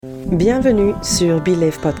Bienvenue sur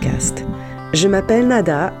Believe Podcast. Je m'appelle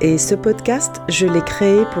Nada et ce podcast, je l'ai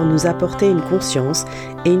créé pour nous apporter une conscience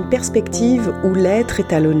et une perspective où l'être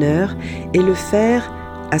est à l'honneur et le faire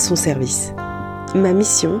à son service. Ma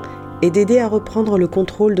mission est d'aider à reprendre le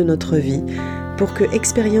contrôle de notre vie pour que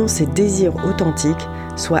expérience et désir authentiques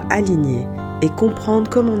soient alignés et comprendre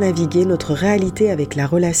comment naviguer notre réalité avec la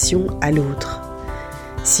relation à l'autre.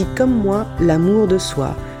 Si comme moi, l'amour de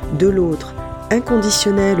soi, de l'autre,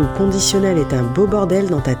 inconditionnel ou conditionnel est un beau bordel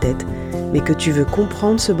dans ta tête, mais que tu veux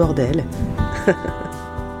comprendre ce bordel,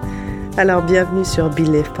 alors bienvenue sur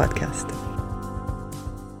Believe Podcast.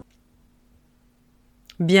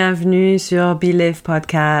 Bienvenue sur Believe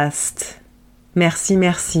Podcast. Merci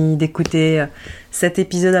d'écouter cet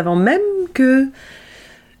épisode avant même que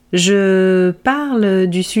je parle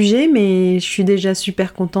du sujet, mais je suis déjà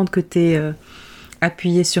super contente que tu aies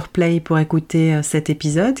appuyé sur play pour écouter cet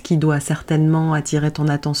épisode qui doit certainement attirer ton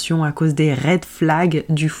attention à cause des red flags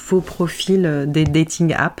du faux profil des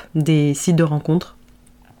dating apps, des sites de rencontres,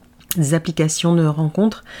 des applications de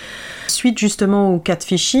rencontres. Suite justement au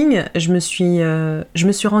catfishing, je me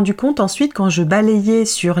suis rendu compte ensuite quand je balayais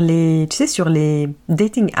sur les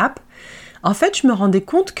dating apps, en fait je me rendais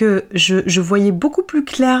compte que je voyais beaucoup plus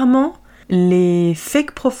clairement les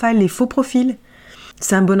fake profiles, les faux profils.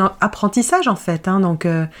 C'est un bon apprentissage en fait, donc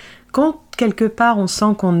quand quelque part on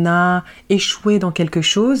sent qu'on a échoué dans quelque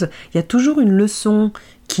chose, il y a toujours une leçon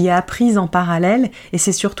qui est apprise en parallèle et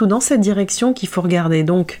c'est surtout dans cette direction qu'il faut regarder.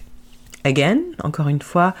 Donc, encore une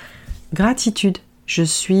fois, gratitude. Je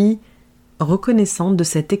suis reconnaissante de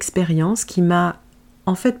cette expérience qui m'a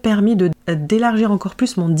en fait permis d'élargir encore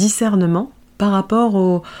plus mon discernement par rapport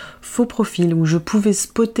au faux profil où je pouvais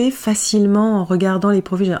spotter facilement en regardant les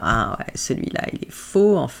profils. Ah ouais, celui-là, il est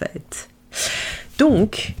faux en fait.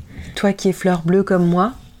 Donc, toi qui es fleur bleue comme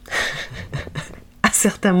moi, à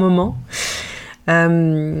certains moments,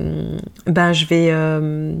 je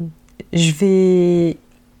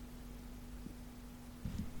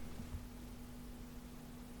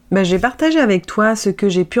vais partager avec toi ce que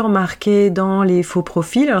j'ai pu remarquer dans les faux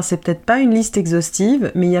profils. Alors c'est peut-être pas une liste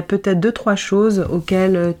exhaustive, mais il y a peut-être 2-3 choses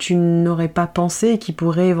auxquelles tu n'aurais pas pensé et qui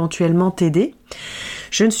pourraient éventuellement t'aider.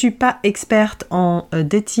 Je ne suis pas experte en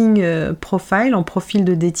dating profile, en profil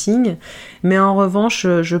de dating, mais en revanche,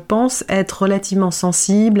 je pense être relativement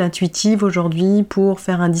sensible, intuitive aujourd'hui pour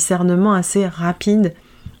faire un discernement assez rapide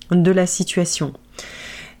de la situation.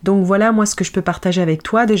 Donc voilà, moi, ce que je peux partager avec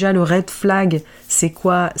toi. Déjà, le red flag, c'est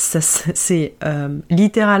quoi ? C'est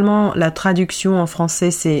littéralement, la traduction en français,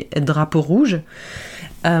 c'est drapeau rouge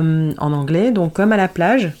en anglais. Donc, comme à la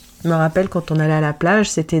plage, je me rappelle quand on allait à la plage,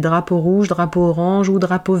 c'était drapeau rouge, drapeau orange ou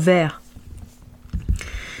drapeau vert.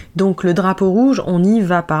 Donc, le drapeau rouge, on n'y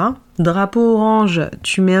va pas. Drapeau orange,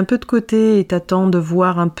 tu mets un peu de côté et t'attends de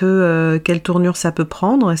voir un peu quelle tournure ça peut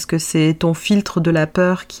prendre. Est-ce que c'est ton filtre de la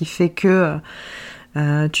peur qui fait que...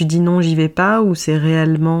 tu dis non, j'y vais pas, ou c'est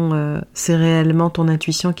réellement ton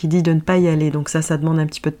intuition qui dit de ne pas y aller. Donc ça demande un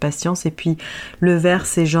petit peu de patience. Et puis le vert,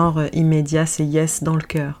 c'est genre immédiat, c'est yes dans le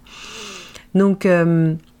cœur. Donc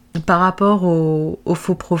par rapport au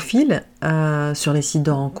faux profil sur les sites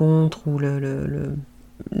de rencontres ou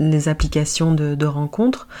les applications de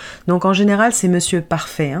rencontres. Donc en général, c'est monsieur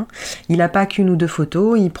parfait. Il n'a pas qu'une ou deux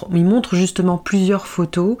photos, il montre justement plusieurs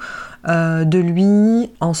photos de lui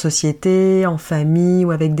en société, en famille ou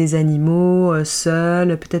avec des animaux,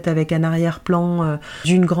 seul, peut-être avec un arrière-plan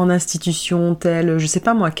d'une grande institution telle, je sais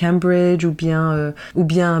pas moi, Cambridge ou bien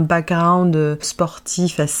un background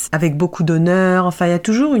sportif avec beaucoup d'honneur. Enfin, il y a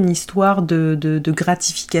toujours une histoire de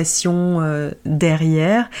gratification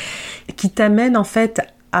derrière qui t'amène en fait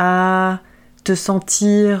à te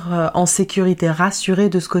sentir en sécurité, rassuré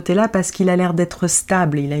de ce côté-là parce qu'il a l'air d'être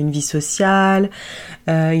stable, il a une vie sociale,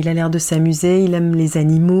 il a l'air de s'amuser, il aime les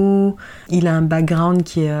animaux, il a un background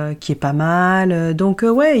qui est pas mal, donc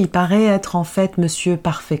ouais, il paraît être en fait monsieur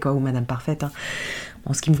parfait quoi, ou madame parfaite.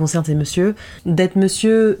 En ce qui me concerne, c'est monsieur, d'être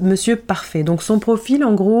monsieur parfait. Donc son profil,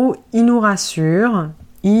 en gros, il nous rassure,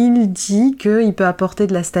 il dit qu'il peut apporter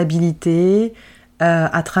de la stabilité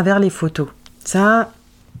à travers les photos. Ça,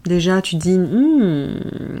 déjà, tu dis,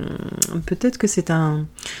 peut-être que c'est un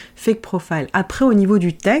fake profile. Après, au niveau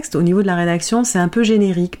du texte, au niveau de la rédaction, c'est un peu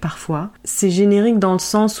générique parfois. C'est générique dans le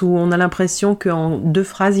sens où on a l'impression qu'en 2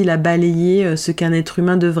 phrases, il a balayé ce qu'un être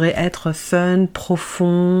humain devrait être fun,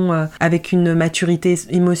 profond, avec une maturité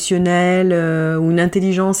émotionnelle ou une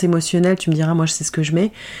intelligence émotionnelle. Tu me diras, moi, je sais ce que je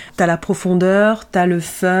mets. T'as la profondeur, t'as le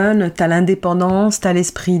fun, t'as l'indépendance, t'as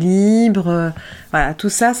l'esprit libre. Voilà, tout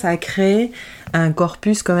ça, ça a créé un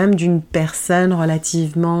corpus quand même d'une personne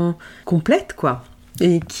relativement complète, quoi.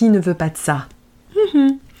 Et qui ne veut pas de ça ?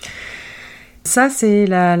 Ça, c'est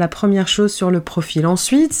la première chose sur le profil.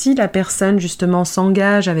 Ensuite, si la personne, justement,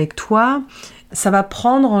 s'engage avec toi, ça va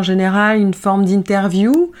prendre en général une forme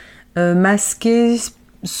d'interview masquée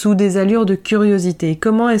sous des allures de curiosité.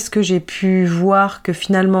 Comment est-ce que j'ai pu voir que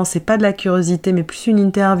finalement, c'est pas de la curiosité, mais plus une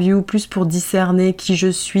interview, plus pour discerner qui je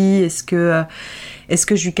suis, est-ce que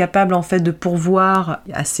je suis capable, en fait, de pourvoir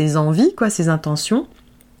à ses envies, quoi, ses intentions.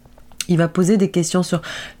 Il va poser des questions sur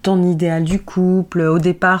ton idéal du couple. Au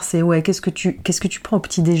départ, c'est ouais, qu'est-ce que tu prends au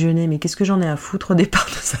petit déjeuner? Mais qu'est-ce que j'en ai à foutre au départ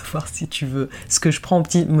de savoir si tu veux ce que je prends au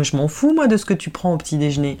petit. Moi, je m'en fous moi de ce que tu prends au petit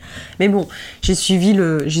déjeuner. Mais bon, j'ai suivi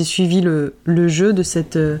le jeu de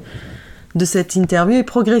cette interview et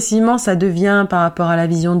progressivement, ça devient par rapport à la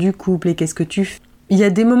vision du couple et qu'est-ce que tu fais. Il y a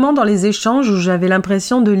des moments dans les échanges où j'avais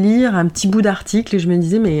l'impression de lire un petit bout d'article et je me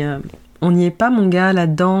disais mais on n'y est pas, mon gars,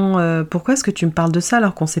 là-dedans. Pourquoi est-ce que tu me parles de ça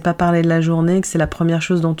alors qu'on ne s'est pas parlé de la journée, que c'est la première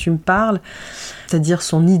chose dont tu me parles? C'est-à-dire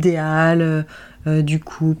son idéal du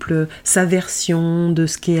couple, sa version de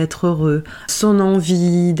ce qu'est être heureux, son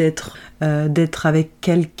envie d'être avec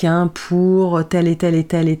quelqu'un pour telle et telle et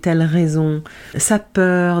telle et telle raison, sa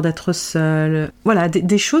peur d'être seul. Voilà,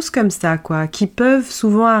 des choses comme ça, quoi, qui peuvent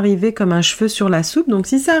souvent arriver comme un cheveu sur la soupe. Donc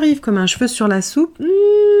si ça arrive comme un cheveu sur la soupe,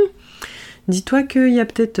 dis-toi qu'il y a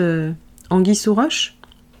peut-être... anguille sous roche.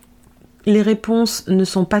 Les réponses ne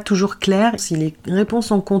sont pas toujours claires. Si les réponses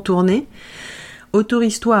sont contournées,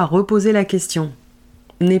 autorise-toi à reposer la question.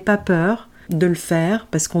 N'aie pas peur de le faire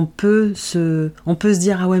parce qu'on peut se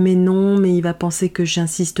dire ah ouais mais non, mais il va penser que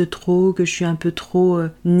j'insiste trop, que je suis un peu trop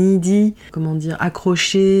needy,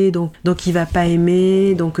 accroché, donc il va pas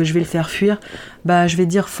aimer, donc je vais le faire fuir. Bah je vais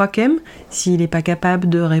dire fuck him s'il est pas capable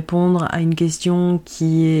de répondre à une question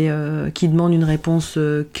qui demande une réponse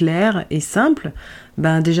claire et simple.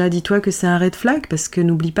 Ben déjà dis-toi que c'est un red flag parce que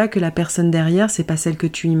n'oublie pas que la personne derrière c'est pas celle que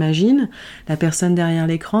tu imagines. La personne derrière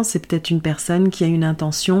l'écran c'est peut-être une personne qui a une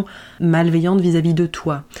intention malveillante vis-à-vis de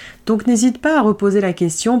toi. Donc n'hésite pas à reposer la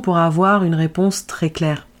question pour avoir une réponse très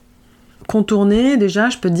claire. Contourner, déjà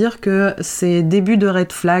je peux te dire que c'est début de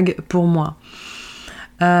red flag pour moi.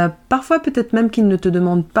 Parfois peut-être même qu'il ne te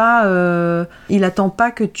demande pas, il attend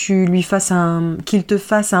pas que tu lui fasses qu'il te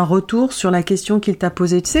fasse un retour sur la question qu'il t'a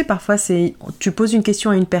posée. Tu sais, parfois tu poses une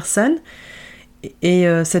question à une personne et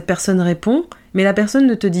cette personne répond, mais la personne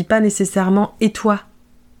ne te dit pas nécessairement et toi,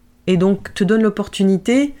 et donc te donne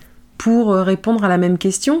l'opportunité pour répondre à la même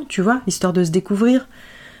question, tu vois, histoire de se découvrir.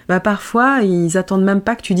 Bah parfois ils attendent même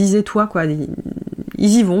pas que tu dises et toi, quoi. Ils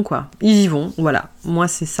y vont, quoi. Ils y vont, voilà. Moi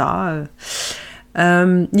c'est ça.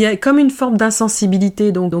 Il y a comme une forme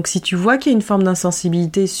d'insensibilité, donc si tu vois qu'il y a une forme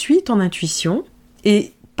d'insensibilité, suis ton intuition,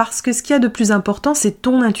 et parce que ce qu'il y a de plus important, c'est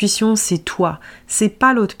ton intuition, c'est toi, c'est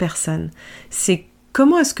pas l'autre personne. C'est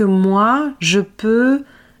comment est-ce que moi, je peux,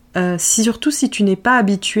 surtout si tu n'es pas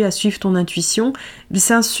habitué à suivre ton intuition,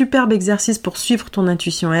 c'est un superbe exercice pour suivre ton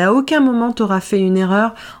intuition, et à aucun moment tu auras fait une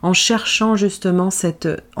erreur en cherchant justement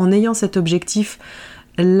en ayant cet objectif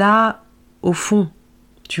là au fond,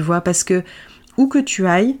 tu vois, parce que où que tu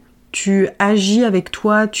ailles, tu agis avec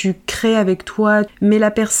toi, tu crées avec toi, mais la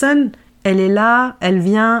personne, elle est là, elle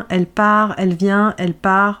vient, elle part, elle vient, elle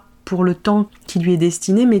part pour le temps qui lui est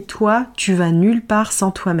destiné, mais toi, tu vas nulle part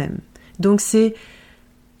sans toi-même. Donc c'est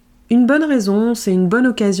une bonne raison, c'est une bonne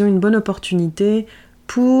occasion, une bonne opportunité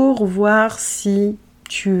pour voir si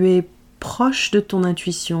tu es proche de ton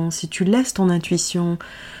intuition, si tu laisses ton intuition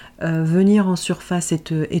venir en surface et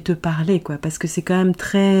te parler, quoi, parce que c'est quand même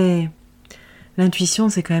très... L'intuition,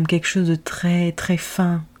 c'est quand même quelque chose de très, très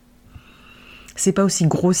fin. C'est pas aussi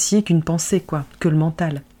grossier qu'une pensée, quoi, que le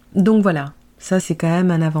mental. Donc voilà, ça c'est quand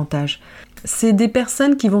même un avantage. C'est des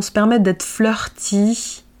personnes qui vont se permettre d'être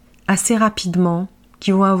flirty assez rapidement,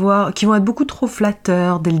 qui vont être beaucoup trop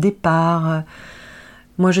flatteurs dès le départ.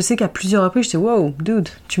 Moi, je sais qu'à plusieurs reprises, je dis « Wow, dude,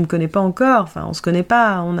 tu me connais pas encore. Enfin, on se connaît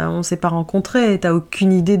pas, on s'est pas rencontrés. T'as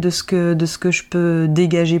aucune idée de ce que je peux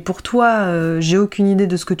dégager pour toi. J'ai aucune idée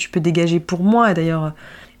de ce que tu peux dégager pour moi. Et d'ailleurs,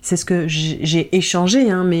 c'est ce que j'ai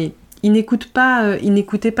échangé, hein, mais ils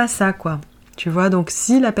n'écoutaient pas ça, quoi. Tu vois, donc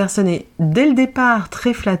si la personne est dès le départ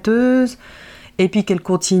très flatteuse, et puis qu'elle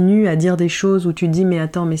continue à dire des choses où tu te dis « Mais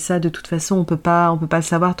attends, mais ça, de toute façon, on peut pas le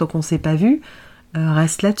savoir tant qu'on s'est pas vu.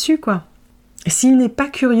 Reste là-dessus, quoi. » S'il n'est pas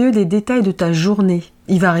curieux des détails de ta journée,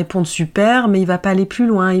 il va répondre super, mais il va pas aller plus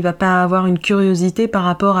loin, il va pas avoir une curiosité par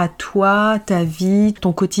rapport à toi, ta vie,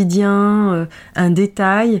 ton quotidien, un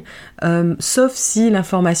détail, sauf si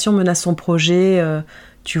l'information menace son projet,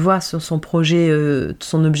 tu vois, son projet,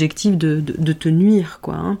 son objectif de te nuire,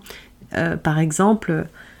 quoi. Hein. Par exemple,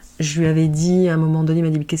 je lui avais dit, à un moment donné, il m'a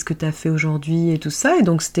dit, mais qu'est-ce que tu as fait aujourd'hui et tout ça. Et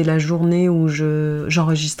donc, c'était la journée où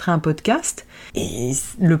j'enregistrais un podcast. Et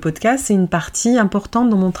le podcast, c'est une partie importante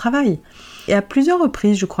dans mon travail. Et à plusieurs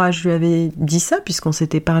reprises, je crois, je lui avais dit ça, puisqu'on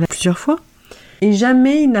s'était parlé plusieurs fois. Et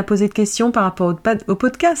jamais il n'a posé de questions par rapport au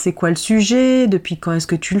podcast. C'est quoi le sujet? Depuis quand est-ce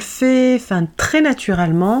que tu le fais? Enfin, très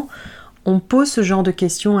naturellement, on pose ce genre de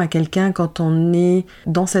questions à quelqu'un quand on est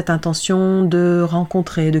dans cette intention de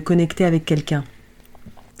rencontrer, de connecter avec quelqu'un.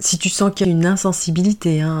 Si tu sens qu'il y a une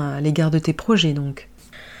insensibilité à l'égard de tes projets, donc.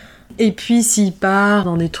 Et puis, s'il part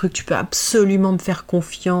dans des trucs, tu peux absolument me faire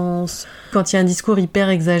confiance. Quand il y a un discours hyper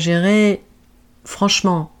exagéré,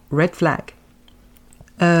 franchement, red flag.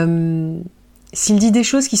 S'il dit des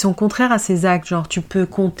choses qui sont contraires à ses actes, genre tu peux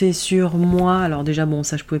compter sur moi, alors déjà bon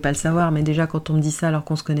ça je pouvais pas le savoir, mais déjà quand on me dit ça alors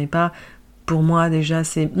qu'on se connaît pas, pour moi déjà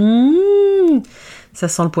c'est ça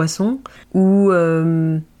sent le poisson. Ou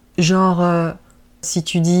si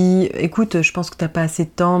tu dis écoute je pense que t'as pas assez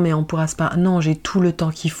de temps mais on pourra se parler, non j'ai tout le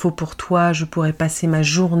temps qu'il faut pour toi, je pourrais passer ma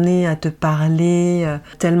journée à te parler,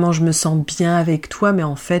 tellement je me sens bien avec toi, mais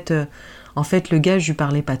en fait le gars je lui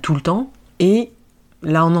parlais pas tout le temps. Et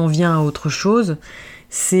là, on en vient à autre chose,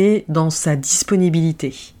 c'est dans sa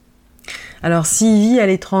disponibilité. Alors, s'il vit à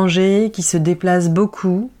l'étranger, qu'il se déplace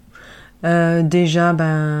beaucoup, déjà,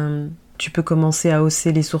 tu peux commencer à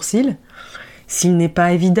hausser les sourcils. S'il n'est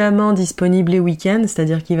pas évidemment disponible les week-ends,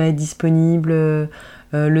 c'est-à-dire qu'il va être disponible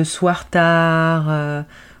le soir tard,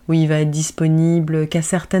 ou il va être disponible qu'à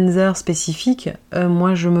certaines heures spécifiques,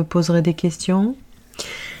 moi, je me poserai des questions.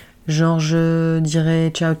 Genre, je dirais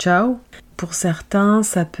ciao ciao. Pour certains,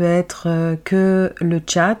 ça peut être que le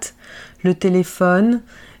chat, le téléphone,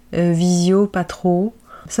 visio, pas trop.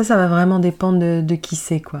 Ça va vraiment dépendre de qui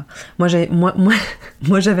c'est, quoi. Moi,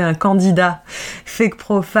 j'avais un candidat fake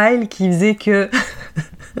profile qui faisait que...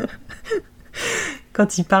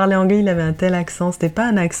 Quand il parlait anglais, il avait un tel accent. C'était pas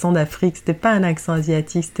un accent d'Afrique, c'était pas un accent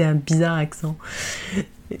asiatique, c'était un bizarre accent.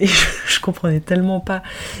 Et je comprenais tellement pas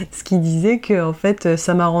ce qu'il disait que en fait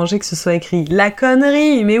ça m'arrangeait que ce soit écrit la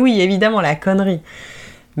connerie. Mais oui, évidemment la connerie.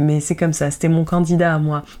 Mais c'est comme ça, c'était mon candidat à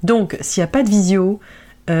moi. Donc s'il n'y a pas de visio,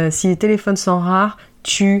 si les téléphones sont rares,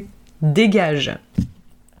 tu dégages.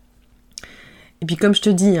 Et puis comme je te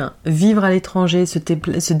dis, vivre à l'étranger,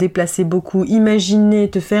 se déplacer beaucoup,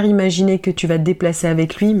 te faire imaginer que tu vas te déplacer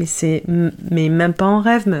avec lui, mais même pas en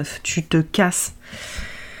rêve, meuf, tu te casses.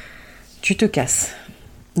 Tu te casses.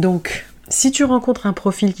 Donc, si tu rencontres un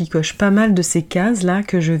profil qui coche pas mal de ces cases-là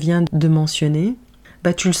que je viens de mentionner,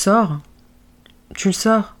 tu le sors. Tu le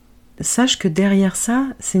sors. Sache que derrière ça,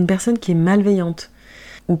 c'est une personne qui est malveillante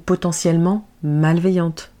ou potentiellement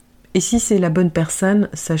malveillante. Et si c'est la bonne personne,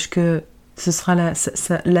 sache que ce sera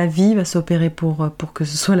la vie va s'opérer pour que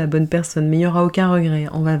ce soit la bonne personne, mais il n'y aura aucun regret.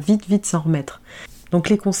 On va vite s'en remettre. Donc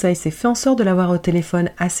les conseils, c'est fais en sorte de l'avoir au téléphone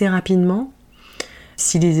assez rapidement,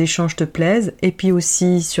 si les échanges te plaisent, et puis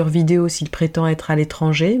aussi sur vidéo s'il prétend être à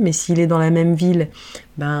l'étranger, mais s'il est dans la même ville,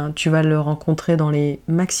 tu vas le rencontrer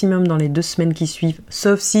maximum dans les 2 semaines qui suivent,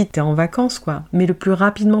 sauf si tu es en vacances, quoi, mais le plus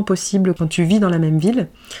rapidement possible quand tu vis dans la même ville.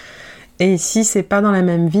 Et si c'est pas dans la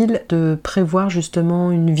même ville, de prévoir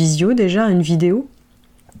justement une visio déjà, une vidéo,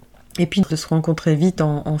 et puis de se rencontrer vite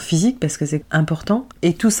en physique parce que c'est important.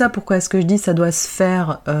 Et tout ça, pourquoi est-ce que je dis ça doit se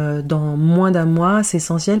faire dans moins d'un mois? C'est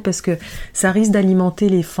essentiel parce que ça risque d'alimenter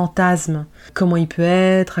les fantasmes. Comment il peut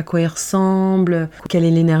être, à quoi il ressemble, quelle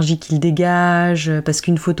est l'énergie qu'il dégage, parce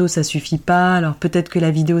qu'une photo ça suffit pas. Alors peut-être que la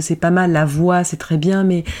vidéo c'est pas mal, la voix c'est très bien,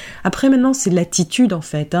 mais après maintenant c'est l'attitude en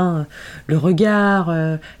fait, le regard,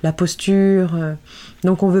 la posture.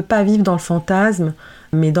 Donc on veut pas vivre dans le fantasme,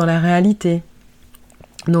 mais dans la réalité.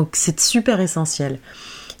 Donc c'est super essentiel.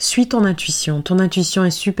 Suis ton intuition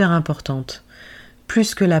est super importante.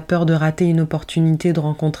 Plus que la peur de rater une opportunité de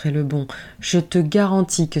rencontrer le bon. Je te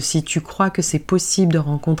garantis que si tu crois que c'est possible de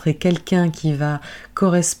rencontrer quelqu'un qui va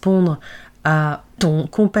correspondre à ton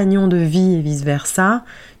compagnon de vie et vice-versa,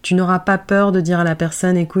 tu n'auras pas peur de dire à la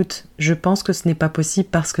personne, écoute, je pense que ce n'est pas possible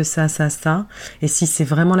parce que ça. Et si c'est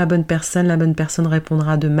vraiment la bonne personne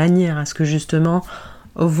répondra de manière à ce que justement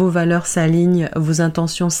vos valeurs s'alignent, vos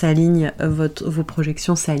intentions s'alignent, vos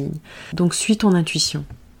projections s'alignent. Donc suis ton intuition.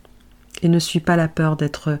 Et ne suis pas la peur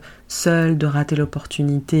d'être seul, de rater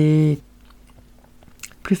l'opportunité.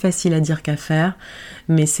 Plus facile à dire qu'à faire,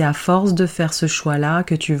 mais c'est à force de faire ce choix-là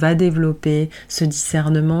que tu vas développer ce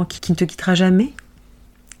discernement qui ne te quittera jamais.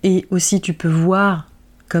 Et aussi tu peux voir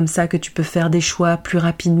comme ça que tu peux faire des choix plus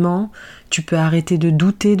rapidement, tu peux arrêter de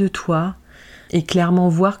douter de toi. et clairement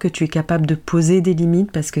voir que tu es capable de poser des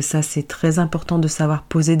limites, parce que ça c'est très important de savoir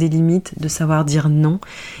poser des limites, de savoir dire non,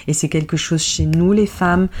 et c'est quelque chose chez nous les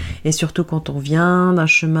femmes, et surtout quand on vient d'un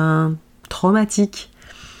chemin traumatique,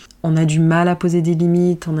 on a du mal à poser des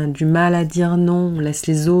limites, on a du mal à dire non, on laisse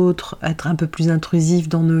les autres être un peu plus intrusifs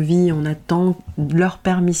dans nos vies, on attend leur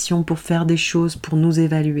permission pour faire des choses, pour nous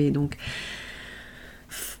évaluer. Donc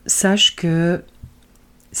sache que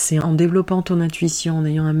c'est en développant ton intuition, en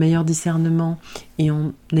ayant un meilleur discernement et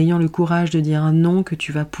en ayant le courage de dire un non que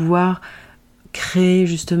tu vas pouvoir créer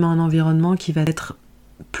justement un environnement qui va être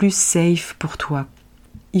plus safe pour toi.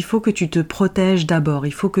 Il faut que tu te protèges d'abord,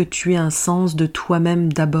 il faut que tu aies un sens de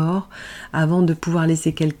toi-même d'abord avant de pouvoir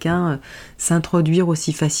laisser quelqu'un s'introduire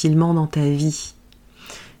aussi facilement dans ta vie.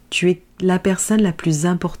 Tu es la personne la plus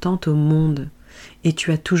importante au monde et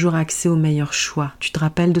tu as toujours accès aux meilleurs choix. Tu te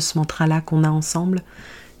rappelles de ce mantra-là qu'on a ensemble ?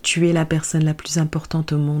 Tu es la personne la plus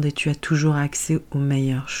importante au monde et tu as toujours accès aux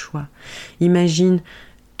meilleurs choix. Imagine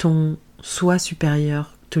ton soi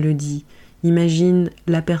supérieur te le dit. Imagine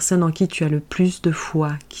la personne en qui tu as le plus de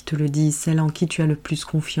foi qui te le dit, celle en qui tu as le plus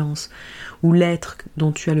confiance, ou l'être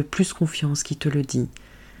dont tu as le plus confiance qui te le dit.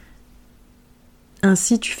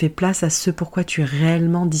 Ainsi, tu fais place à ce pourquoi tu es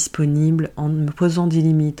réellement disponible en me posant des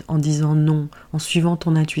limites, en disant non, en suivant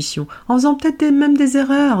ton intuition, en faisant peut-être même des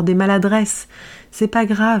erreurs, des maladresses. C'est pas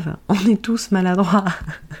grave, on est tous maladroits.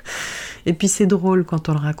 Et puis c'est drôle quand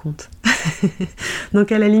on le raconte.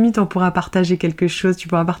 Donc à la limite, on pourra partager quelque chose, tu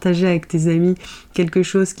pourras partager avec tes amis quelque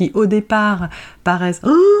chose qui au départ paraissent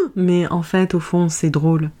mais en fait au fond c'est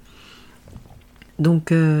drôle.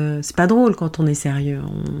 Donc c'est pas drôle quand on est sérieux,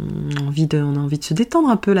 on a envie de se détendre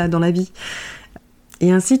un peu là dans la vie.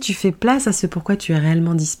 Et ainsi tu fais place à ce pourquoi tu es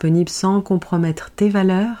réellement disponible sans compromettre tes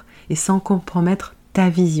valeurs et sans compromettre ta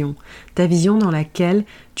vision dans laquelle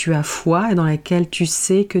tu as foi et dans laquelle tu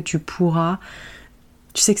sais que tu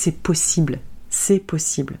sais que c'est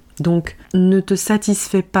possible. Donc ne te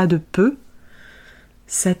satisfais pas de peu,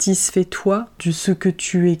 satisfais-toi de ce que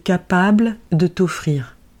tu es capable de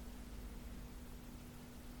t'offrir.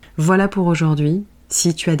 Voilà pour aujourd'hui.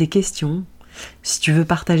 Si tu as des questions, si tu veux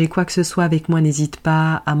partager quoi que ce soit avec moi, n'hésite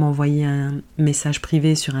pas à m'envoyer un message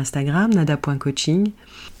privé sur Instagram, nada.coaching.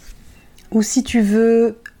 Ou si tu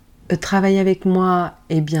veux travailler avec moi,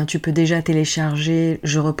 eh bien tu peux déjà télécharger «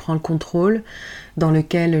 Je reprends le contrôle » dans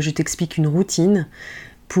lequel je t'explique une routine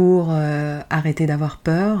pour arrêter d'avoir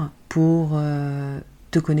peur, pour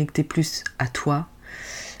te connecter plus à toi,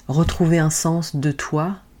 retrouver un sens de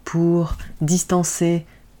toi, pour distancer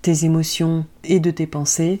tes émotions et de tes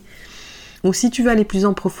pensées. Ou si tu veux aller plus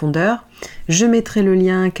en profondeur, je mettrai le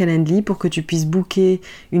lien Calendly pour que tu puisses booker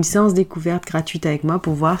une séance découverte gratuite avec moi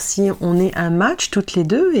pour voir si on est un match toutes les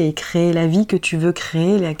deux et créer la vie que tu veux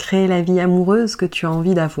créer la vie amoureuse que tu as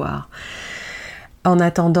envie d'avoir. En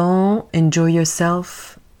attendant, enjoy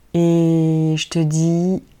yourself et je te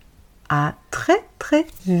dis à très très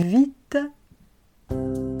vite.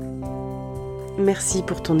 Merci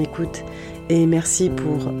pour ton écoute et merci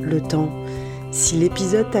pour le temps. Si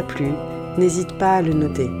l'épisode t'a plu, n'hésite pas à le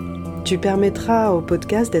noter. Tu permettras au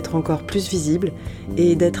podcast d'être encore plus visible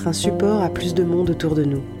et d'être un support à plus de monde autour de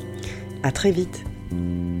nous. À très vite.